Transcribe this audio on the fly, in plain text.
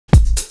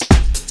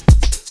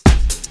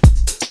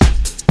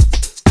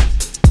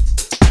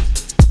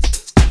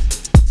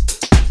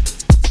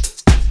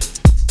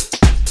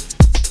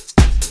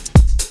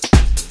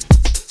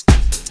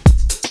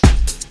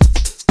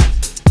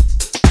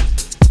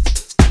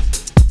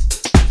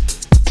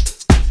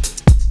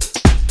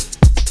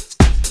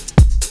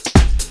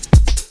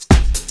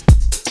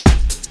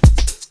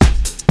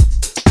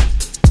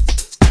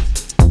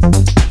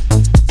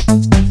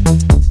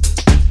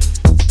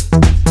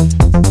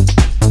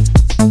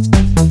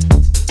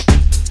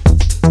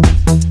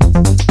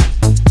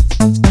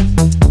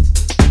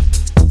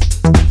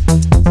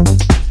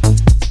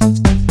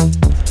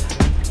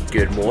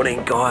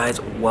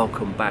guys,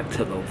 welcome back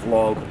to the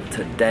vlog.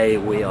 Today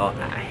we are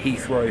at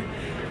Heathrow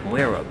and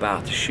we're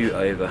about to shoot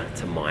over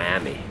to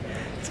Miami.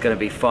 It's going to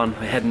be fun.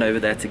 We're heading over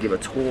there to give a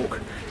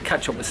talk,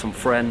 catch up with some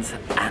friends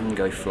and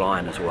go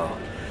flying as well.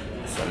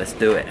 So let's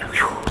do it.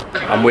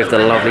 I'm with the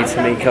lovely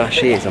Tamika.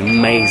 She is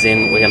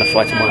amazing. We're going to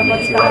fly to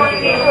Miami together.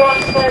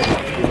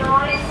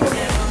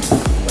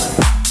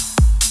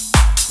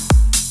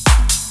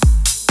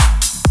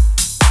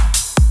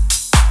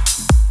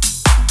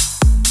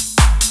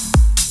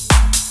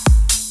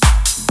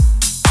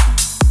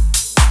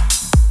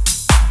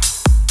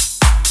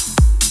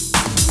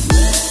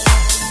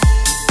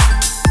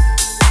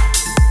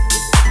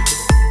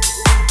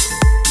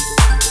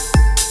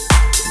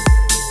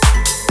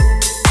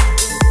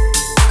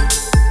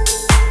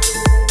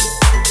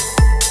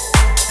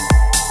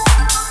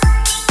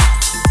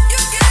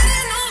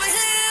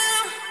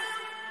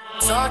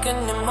 Talking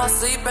in my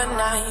sleep at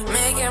night,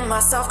 making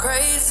myself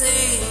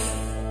crazy.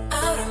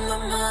 Out of my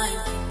mind,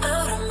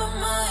 out of my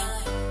mind.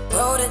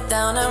 Wrote it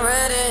down and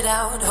read it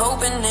out,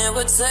 hoping it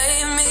would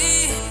save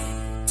me.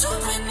 Too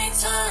many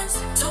times,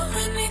 too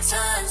many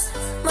times.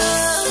 My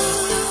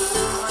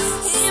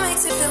love, he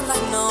makes it feel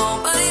like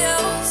nobody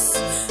else,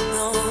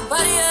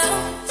 nobody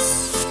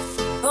else.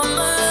 But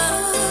my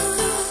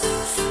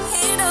love,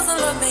 he doesn't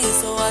love me,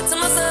 so I tell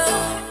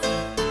myself,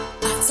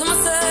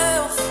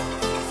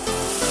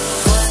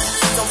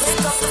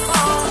 pick up the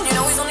phone, you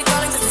know he's only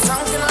calling cause he's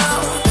drunk and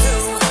alone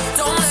too.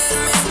 Don't let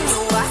him in, you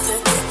have to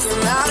kick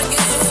him out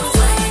again.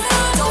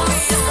 Don't be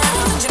his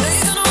friend, you know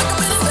you're gonna wake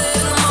up in his bed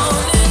in the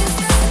morning.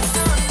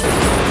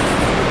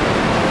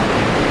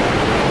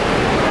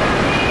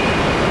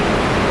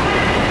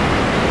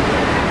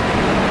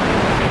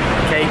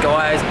 Okay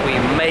guys, we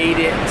made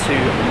it to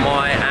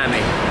Miami.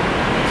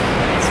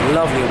 It's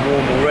lovely and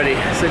warm already.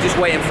 So just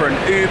waiting for an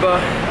Uber.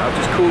 I've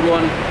just called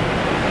one.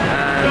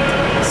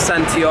 And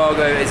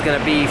Santiago is going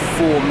to be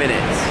 4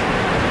 minutes,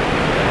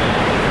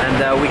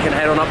 and we can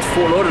head on up to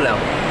Fort Lauderdale.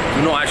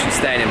 We're not actually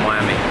staying in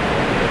Miami.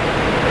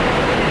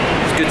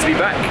 It's good to be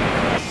back.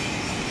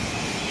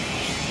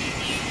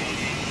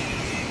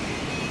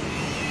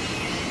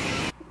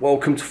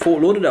 Welcome to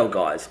Fort Lauderdale,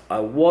 guys. I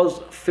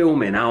was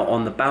filming out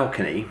on the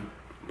balcony,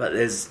 but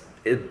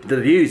the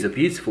views are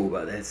beautiful,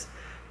 but there's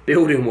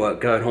building work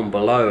going on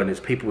below, and there's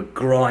people with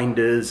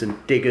grinders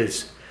and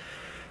diggers.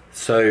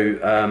 So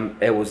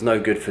it was no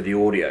good for the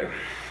audio.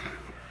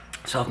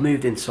 So I've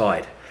moved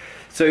inside.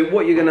 So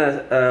what you're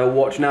gonna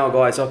watch now,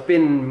 guys, over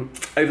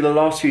the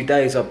last few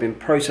days, I've been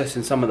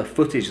processing some of the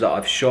footage that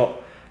I've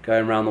shot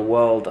going around the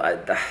world.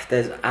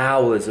 There's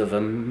hours of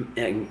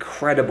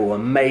incredible,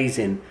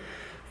 amazing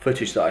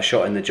footage that I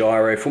shot in the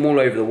gyro from all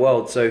over the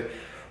world. So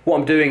what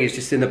I'm doing is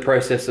just in the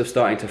process of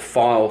starting to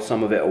file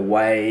some of it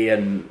away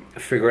and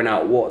figuring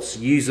out what's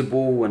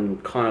usable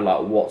and kind of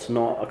like what's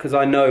not, because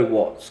I know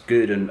what's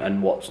good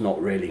and what's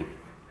not really.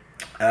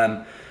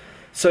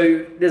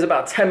 So there's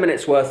about 10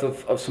 minutes worth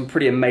of some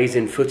pretty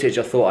amazing footage.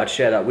 I thought I'd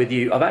share that with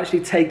you.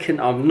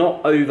 I've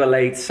not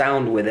overlaid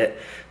sound with it.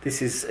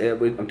 This is,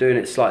 I'm doing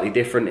it slightly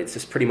different. It's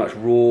just pretty much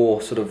raw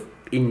sort of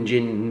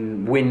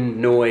engine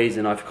wind noise,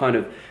 and I've kind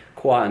of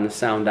quietened the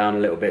sound down a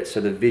little bit so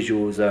the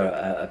visuals are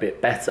a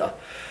bit better.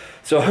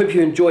 So I hope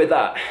you enjoy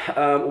that.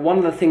 One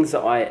of the things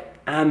that I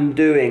am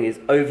doing is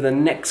over the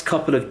next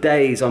couple of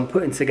days I'm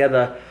putting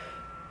together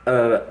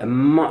a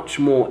much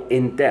more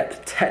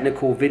in-depth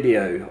technical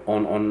video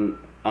on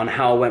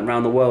how I went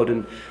around the world,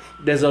 and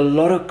there's a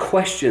lot of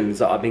questions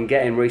that I've been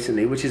getting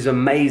recently, which is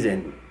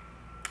amazing.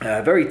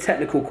 Very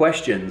technical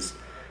questions,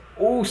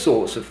 all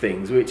sorts of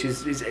things, which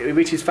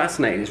is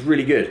fascinating. It's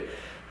really good.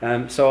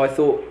 So I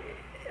thought,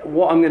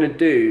 what I'm going to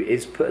do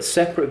is put a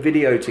separate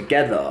video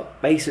together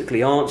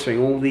basically answering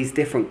all these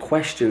different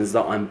questions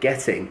that I'm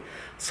getting.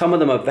 Some of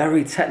them are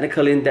very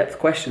technical, in-depth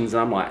questions,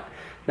 and I'm like,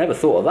 never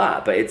thought of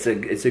that, but it's a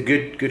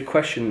good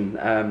question,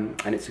 and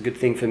it's a good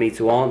thing for me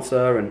to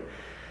answer. And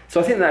so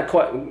I think that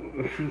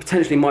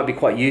potentially might be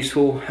quite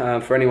useful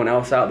for anyone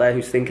else out there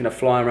who's thinking of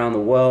flying around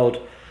the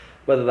world,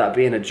 whether that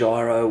be in a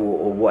gyro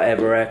or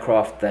whatever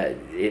aircraft that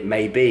it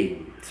may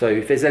be. So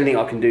if there's anything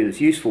I can do that's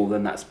useful,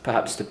 then that's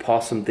perhaps to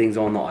pass some things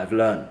on that I've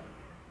learned.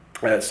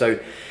 So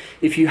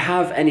if you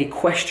have any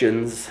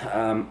questions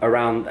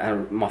around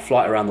my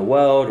flight around the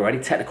world, or any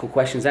technical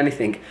questions,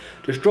 anything,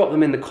 just drop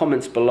them in the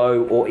comments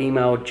below, or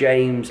email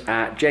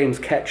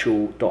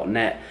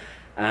james@jamesketchell.net,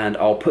 and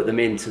I'll put them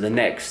into the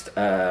next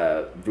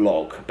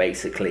vlog,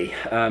 basically.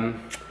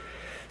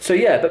 So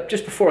yeah, but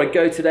just before I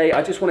go today,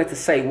 I just wanted to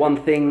say one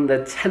thing. The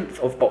 10th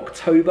of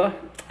October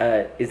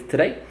is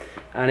today,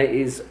 and it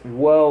is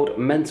World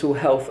Mental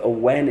Health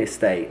Awareness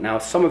Day. Now,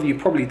 some of you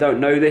probably don't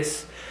know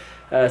this.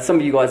 Some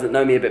of you guys that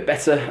know me a bit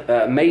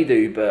better may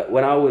do, but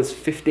when I was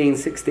 15,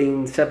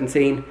 16,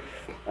 17,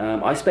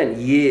 I spent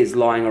years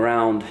lying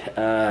around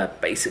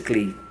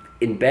basically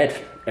in bed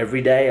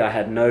every day. I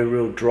had no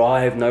real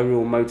drive, no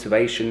real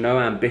motivation, no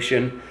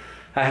ambition.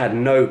 I had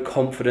no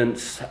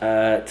confidence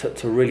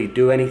to really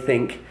do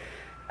anything.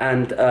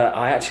 And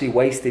I actually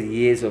wasted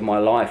years of my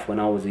life when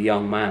I was a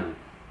young man.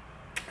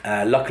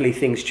 Luckily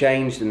things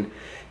changed, and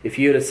if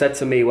you had said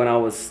to me when I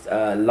was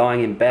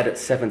lying in bed at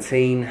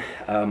 17,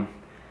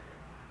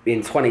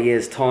 in 20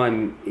 years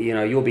time, you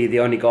know, you'll be the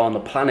only guy on the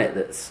planet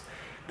that's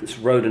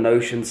rode an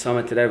ocean,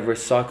 summited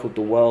Everest, cycled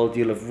the world,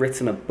 you'll have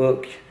written a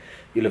book,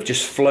 you'll have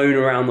just flown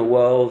around the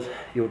world,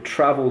 you'll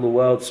travel the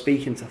world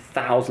speaking to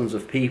thousands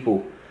of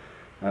people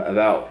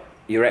about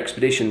your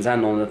expeditions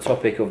and on the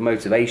topic of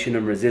motivation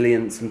and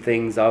resilience and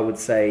things, I would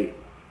say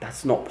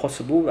that's not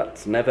possible,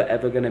 that's never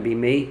ever going to be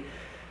me.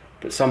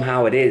 But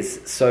somehow it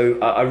is. So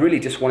I really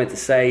just wanted to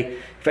say,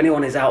 if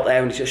anyone is out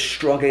there and is just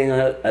struggling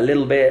a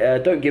little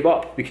bit, don't give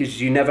up, because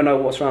you never know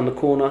what's around the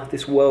corner.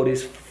 This world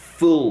is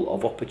full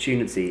of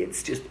opportunity.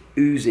 It's just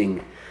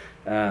oozing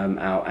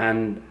out.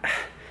 And,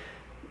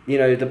 you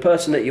know, the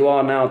person that you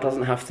are now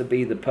doesn't have to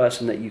be the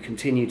person that you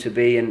continue to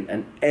be.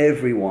 And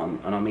everyone,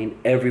 and I mean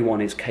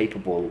everyone, is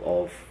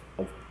capable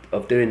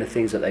of doing the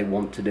things that they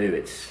want to do.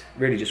 It's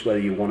really just whether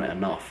you want it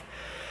enough.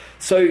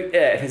 So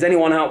yeah, if there's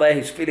anyone out there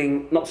who's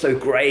feeling not so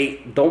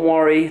great, don't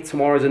worry,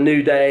 tomorrow's a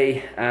new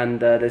day,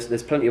 and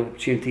there's plenty of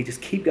opportunity.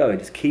 Just keep going,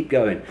 just keep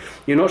going.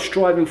 You're not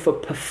striving for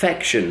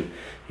perfection,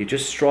 you're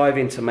just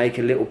striving to make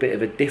a little bit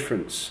of a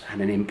difference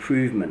and an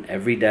improvement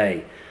every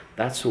day.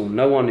 That's all.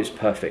 No one is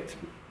perfect.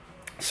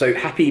 So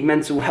happy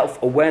Mental Health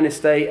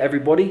Awareness Day,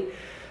 everybody.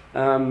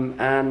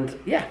 And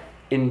yeah,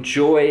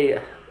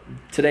 enjoy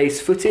today's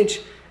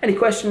footage. Any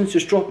questions,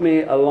 just drop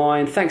me a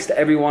line. Thanks to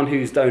everyone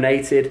who's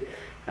donated,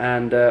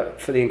 and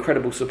for the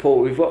incredible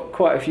support. We've got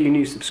quite a few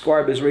new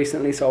subscribers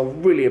recently, so I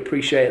really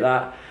appreciate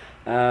that.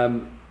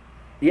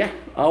 Yeah,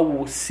 I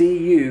will see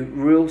you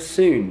real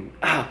soon.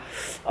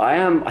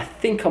 I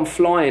think I'm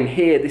flying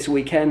here this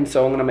weekend,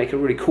 so I'm going to make a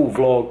really cool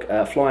vlog,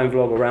 flying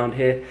vlog around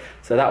here,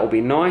 so that will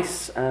be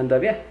nice. And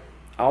yeah,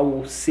 I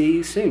will see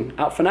you soon.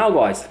 Out for now,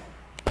 guys.